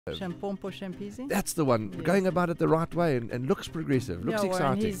Champompo Champisi. That's the one. Yes. Going about it the right way and looks progressive. Looks yeah,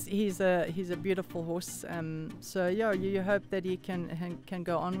 well, exciting. and he's a beautiful horse. So yeah, you hope that he can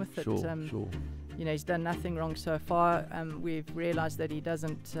go on with it. Sure. You know, he's done nothing wrong so far. We've realised that he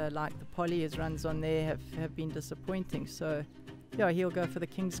doesn't like the poly. His runs on there have been disappointing. So yeah, he'll go for the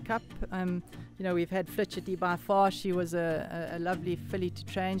King's Cup. You know, we've had Flitchity by far. She was a lovely filly to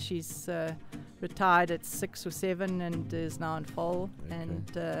train. She's retired at 6 or 7 and is now in foal. Okay.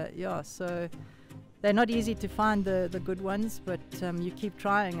 And yeah, so they're not easy to find, the good ones, but you keep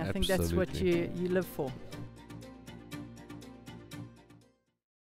trying. I think that's what Absolutely. you live for.